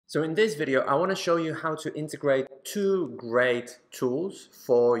So in this video, I want to show you how to integrate two great tools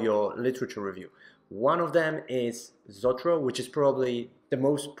for your literature review. One of them is Zotero, which is probably the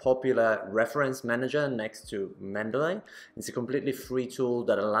most popular reference manager next to Mendeley. It's a completely free tool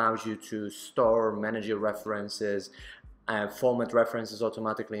that allows you to store, manage your references, format references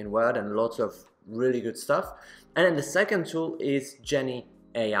automatically in Word, and lots of really good stuff. And then the second tool is Jenni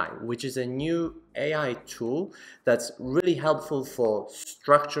AI, which is a new AI tool that's really helpful for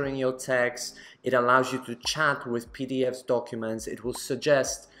structuring your text. It allows you to chat with PDFs, documents. It will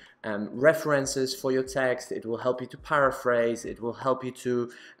suggest references for your text. It will help you to paraphrase. It will help you to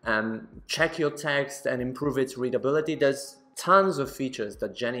check your text and improve its readability. There's tons of features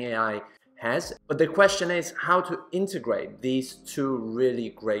that Jenni AI has, but the question is how to integrate these two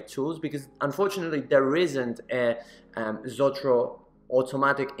really great tools, because unfortunately there isn't a Zotero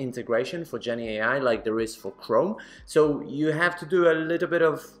automatic integration for Jenni AI like there is for Chrome. So you have to do a little bit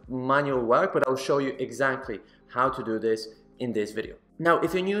of manual work, but I'll show you exactly how to do this in this video. Now,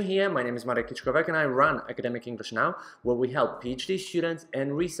 if you're new here, my name is Marek Kiczkowiak and I run Academic English Now, where we help PhD students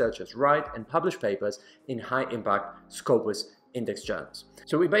and researchers write and publish papers in high-impact Scopus-Indexed journals.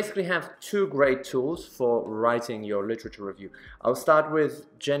 So we basically have two great tools for writing your literature review. I'll start with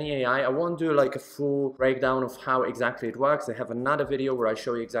Jenni AI. I won't do like a full breakdown of how exactly it works. I have another video where I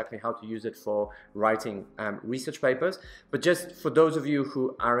show you exactly how to use it for writing research papers. But just for those of you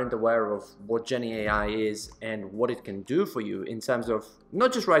who aren't aware of what Jenni AI is and what it can do for you in terms of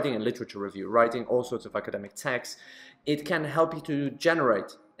not just writing a literature review, writing all sorts of academic texts, it can help you to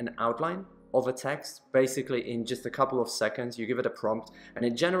generate an outline of a text basically in just a couple of seconds. You give it a prompt and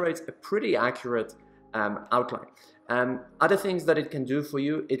it generates a pretty accurate outline. Other things that it can do for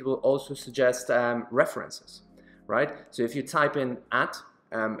you, it will also suggest references, right? So if you type in at,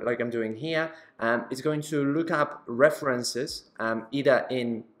 like I'm doing here, it's going to look up references either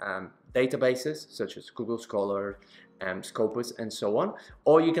in databases such as Google Scholar, Scopus, and so on,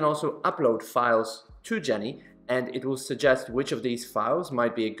 or you can also upload files to Jenni and it will suggest which of these files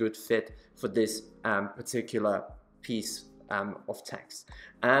might be a good fit for this particular piece of text.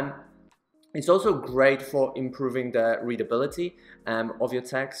 It's also great for improving the readability of your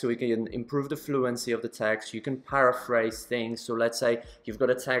text, so you can improve the fluency of the text. You can paraphrase things. So let's say you've got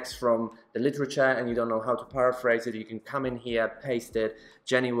a text from the literature and you don't know how to paraphrase it. You can come in here, paste it.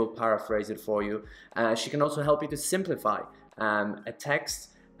 Jenni will paraphrase it for you. She can also help you to simplify a text.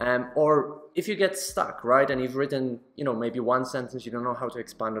 Or if you get stuck, right, and you've written, maybe one sentence, you don't know how to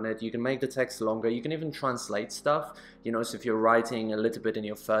expand on it, you can make the text longer. You can even translate stuff, so if you're writing a little bit in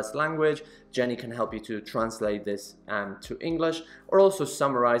your first language, Jenni can help you to translate this to English, or also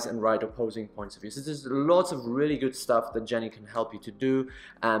summarize and write opposing points of view. So there's lots of really good stuff that Jenni can help you to do,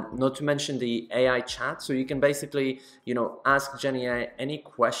 not to mention the AI chat. So you can basically, ask Jenni AI any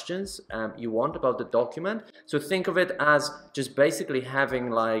questions you want about the document. So think of it as just basically having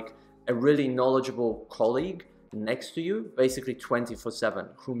like a really knowledgeable colleague next to you, basically 24/7,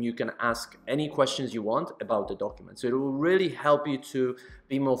 whom you can ask any questions you want about the document. So it will really help you to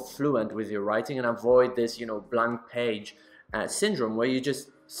be more fluent with your writing and avoid this, blank page syndrome where you're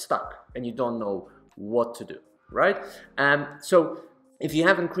just stuck and you don't know what to do, right? So if you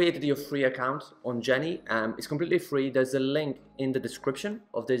haven't created your free account on Jenni, it's completely free. There's a link in the description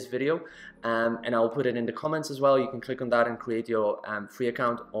of this video, and I'll put it in the comments as well. You can click on that and create your free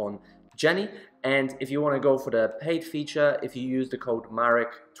account on Jenni. And if you want to go for the paid feature, if you use the code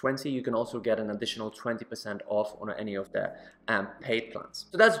Marek20, you can also get an additional 20% off on any of the paid plans.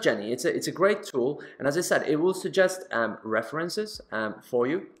 So that's Jenni. It's a great tool, and as I said, it will suggest references for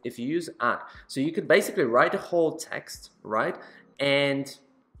you if you use at. So you could basically write a whole text, right? And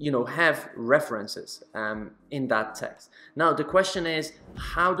have references in that text. Now the question is,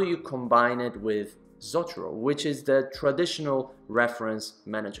 how do you combine it with Zotero, which is the traditional reference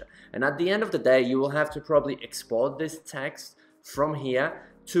manager? And at the end of the day, you will have to probably export this text from here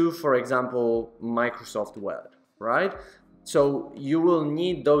to, for example, Microsoft Word, right? So you will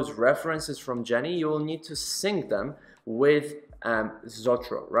need those references from Jenni. You will need to sync them with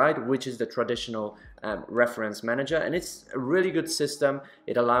Zotero, right, which is the traditional reference manager, and it's a really good system.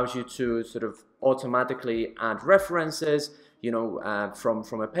 It allows you to sort of automatically add references,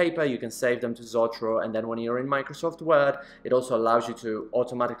 from a paper. You can save them to Zotero, and then when you're in Microsoft Word, it also allows you to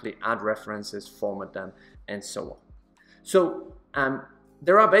automatically add references, format them, and so on. So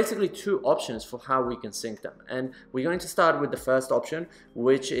there are basically two options for how we can sync them, and we're going to start with the first option,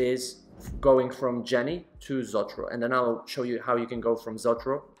 which is going from Jenni to Zotero, and then I'll show you how you can go from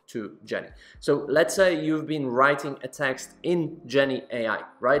Zotero to Jenni. So let's say you've been writing a text in Jenni AI,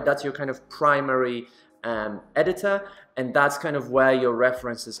 right? That's your kind of primary editor, and that's kind of where your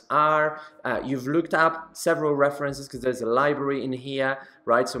references are. You've looked up several references because there's a library in here,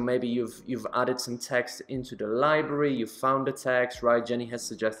 right? So maybe you've added some text into the library, you found the text, right? Jenny has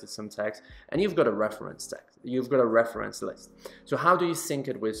suggested some text, and you've got a reference text. You've got a reference list. So how do you sync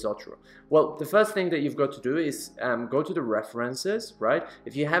it with Zotero? Well, the first thing that you've got to do is go to the references, right?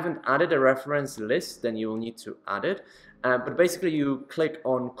 If you haven't added a reference list, then you will need to add it. But basically you click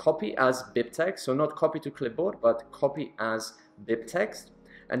on copy as bibtext, so not copy to clipboard, but copy as bibtext.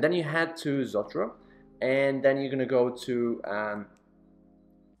 And then you head to Zotero, and then you're going to go to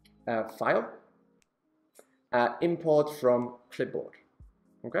File, Import from Clipboard,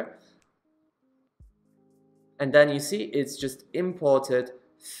 okay? And then you see it's just imported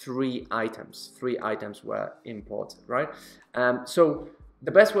 3 items. 3 items were imported, right? So the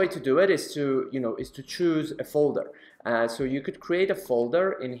best way to do it is to, choose a folder. So you could create a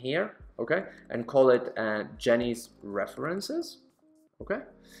folder in here, okay, and call it Jenny's references, okay,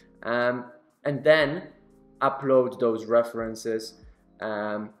 and then upload those references,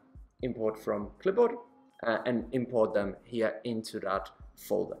 import from clipboard, and import them here into that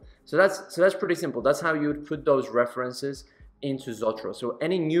folder. So that's pretty simple. That's how you would put those references into Zotero. So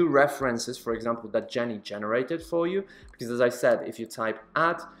any new references, for example, that Jenny generated for you, because as I said, if you type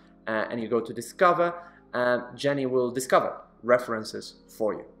add and you go to discover, Jenny will discover references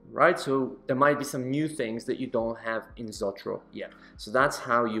for you, right? So there might be some new things that you don't have in Zotero yet. So that's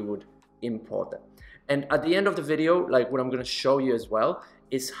how you would import them. And at the end of the video, like what I'm going to show you as well,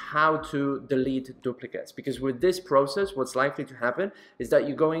 is how to delete duplicates. Because with this process, what's likely to happen is that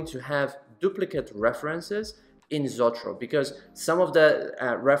you're going to have duplicate references in Zotero, because some of the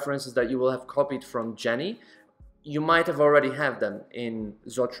references that you will have copied from Jenny, you might have already have them in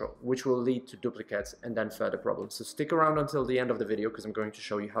Zotero, which will lead to duplicates and then further problems. So stick around until the end of the video, because I'm going to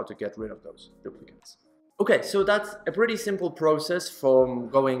show you how to get rid of those duplicates. Okay, so that's a pretty simple process from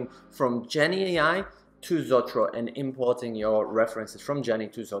going from Jenni AI to Zotero and importing your references from Jenny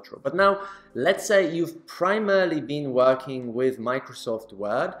to Zotero. But now, let's say you've primarily been working with Microsoft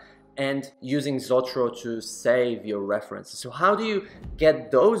Word and using Zotero to save your references. So how do you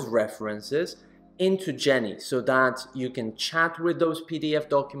get those references into Jenny so that you can chat with those PDF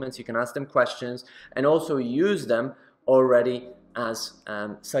documents, you can ask them questions, and also use them already as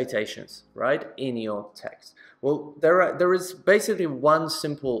citations, right, in your text? Well, there is basically one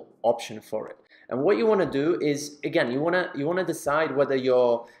simple option for it. And what you want to do is, again, you want to decide whether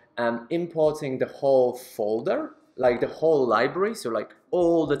you're importing the whole folder, like the whole library, so like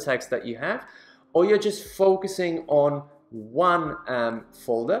all the text that you have, or you're just focusing on one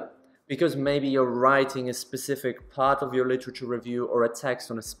folder, because maybe you're writing a specific part of your literature review or a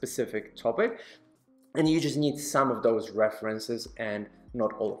text on a specific topic, and you just need some of those references and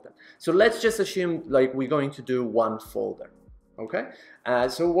not all of them. So let's just assume like we're going to do one folder, okay?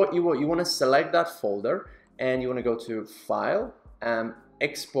 So what you want to select that folder, and you want to go to File,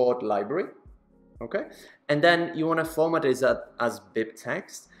 Export Library, okay? And then you want to format it as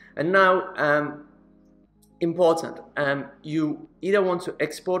bibtext. And now, important, you either want to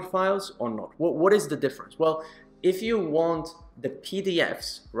export files or not. What is the difference? Well, if you want the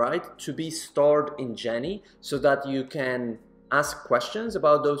PDFs, right, to be stored in Jenny so that you can ask questions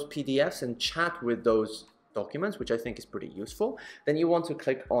about those PDFs and chat with those documents, which I think is pretty useful, then you want to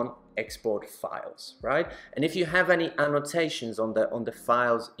click on export files, right? And if you have any annotations on the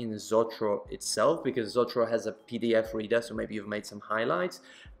files in Zotero itself, because Zotero has a PDF reader, so maybe you've made some highlights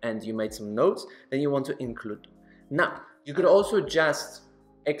and you made some notes, then you want to include them. Now, you could also just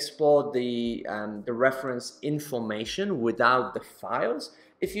export the reference information without the files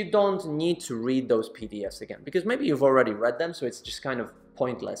if you don't need to read those PDFs again, because maybe you've already read them, so it's just kind of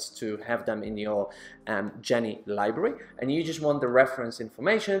pointless to have them in your Jenny library, and you just want the reference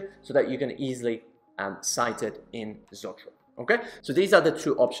information so that you can easily cite it in Zotero. Okay, so these are the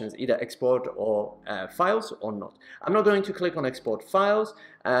two options, either export or files or not. I'm not going to click on export files.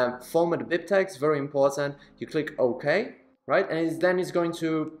 Format bibtext, very important. You click OK, right, and then it's going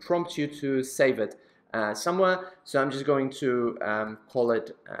to prompt you to save it somewhere. So I'm just going to call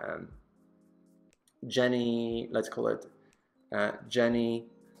it Jenny, let's call it Jenny,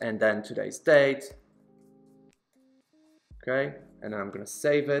 and then today's date. Okay, and I'm going to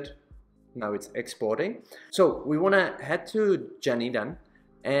save it. Now it's exporting. So we want to head to Jenny then,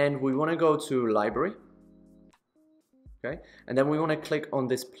 and we want to go to library. Okay, and then we want to click on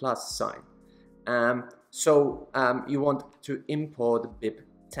this plus sign. You want to import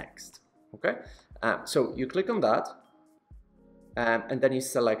bibtext. Okay, so you click on that, and then you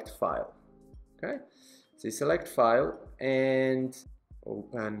select file. Okay, so you select file and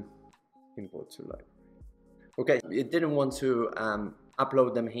open import to library. Okay, it didn't want to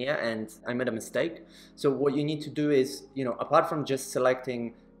upload them here, and I made a mistake. So what you need to do is, apart from just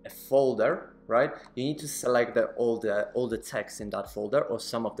selecting a folder, right, you need to select all the text in that folder, or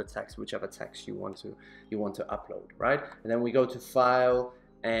some of the text, whichever text you want to upload, right? And then we go to File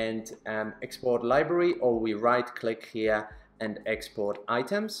and Export Library, or we right click here and export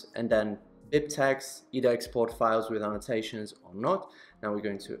items, and then bib text, either export files with annotations or not. Now we're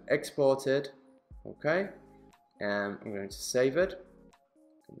going to export it, okay, and I'm going to save it,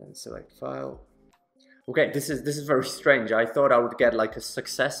 and then select File. Okay, this is very strange. I thought I would get like a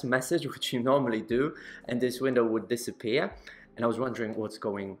success message, which you normally do, and this window would disappear, and I was wondering what's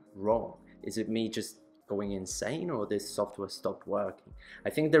going wrong. Is it me just going insane, or this software stopped working? I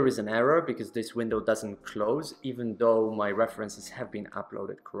think there is an error because this window doesn't close even though my references have been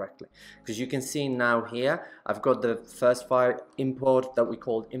uploaded correctly. Because you can see now here, I've got the first file import that we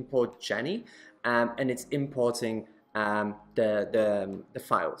called import Jenni, and it's importing the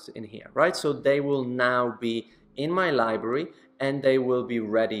files in here, right? So they will now be in my library and they will be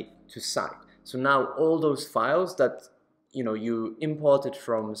ready to cite. So now all those files that you imported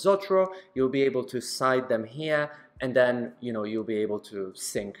from Zotero, you'll be able to cite them here, and then you'll be able to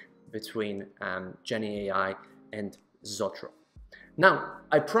sync between Jenni AI and Zotero. Now,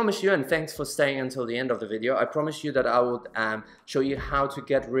 I promise you, and thanks for staying until the end of the video, I promise you that I would show you how to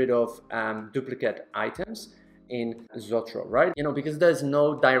get rid of duplicate items in Zotero, right? Because there's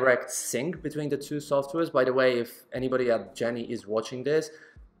no direct sync between the two softwares. By the way, if anybody at Jenni is watching this,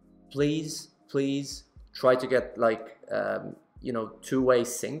 please try to get like two-way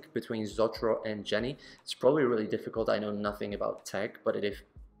sync between Zotero and Jenni. It's probably really difficult. I know nothing about tech, but if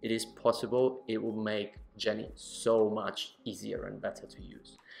it is possible, it will make Jenni so much easier and better to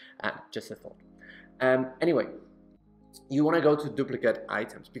use. Just a thought. Anyway, you want to go to duplicate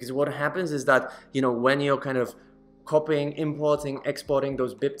items, because what happens is that when you're kind of copying, importing, exporting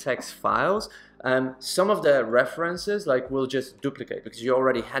those bibtext files, some of the references will just duplicate because you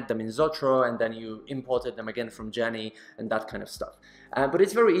already had them in Zotero and then you imported them again from Jenni and that kind of stuff. But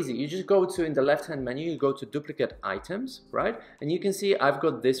it's very easy. You just go to, in the left hand menu, you go to duplicate items, right? And you can see I've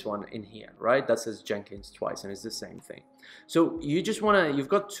got this one in here, right? That says Jenkins twice and it's the same thing. So you just want to, you've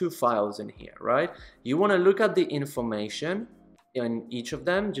got two files in here, right? You want to look at the information in each of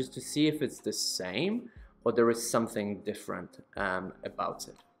them just to see if it's the same or there is something different about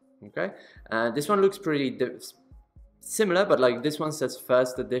it. Okay, this one looks pretty similar, but like this one says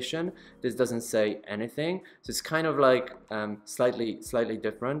first edition, this doesn't say anything, so it's kind of like slightly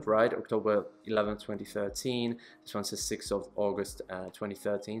different, right? October 11th 2013, this one says 6th of August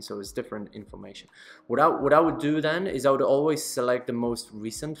 2013, so it's different information. What I would do then is I would always select the most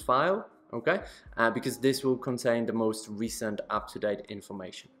recent file, okay, because this will contain the most recent up-to-date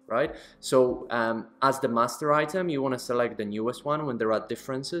information, right? So as the master item, you want to select the newest one when there are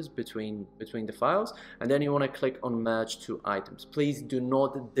differences between the files, and then you want to click on merge two items. Please do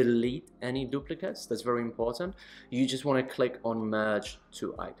not delete any duplicates, that's very important. You just want to click on merge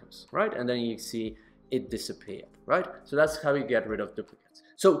two items, right? And then you see it disappeared, right? So that's how you get rid of duplicates.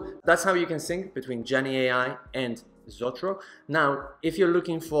 So that's how you can sync between Jenni AI and Zotero. Now, if you're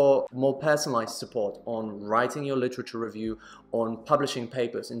looking for more personalized support on writing your literature review, on publishing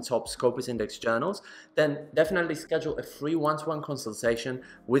papers in top Scopus-Indexed journals, then definitely schedule a free one-to-one consultation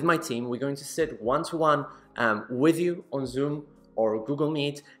with my team. We're going to sit one-to-one with you on Zoom or Google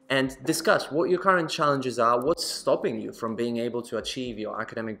Meet and discuss what your current challenges are, what's stopping you from being able to achieve your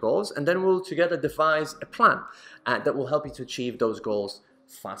academic goals, and then we'll together devise a plan that will help you to achieve those goals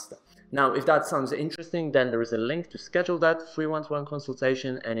faster. Now, if that sounds interesting, then there is a link to schedule that free one-to-one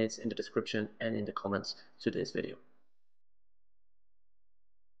consultation, and it's in the description and in the comments to this video.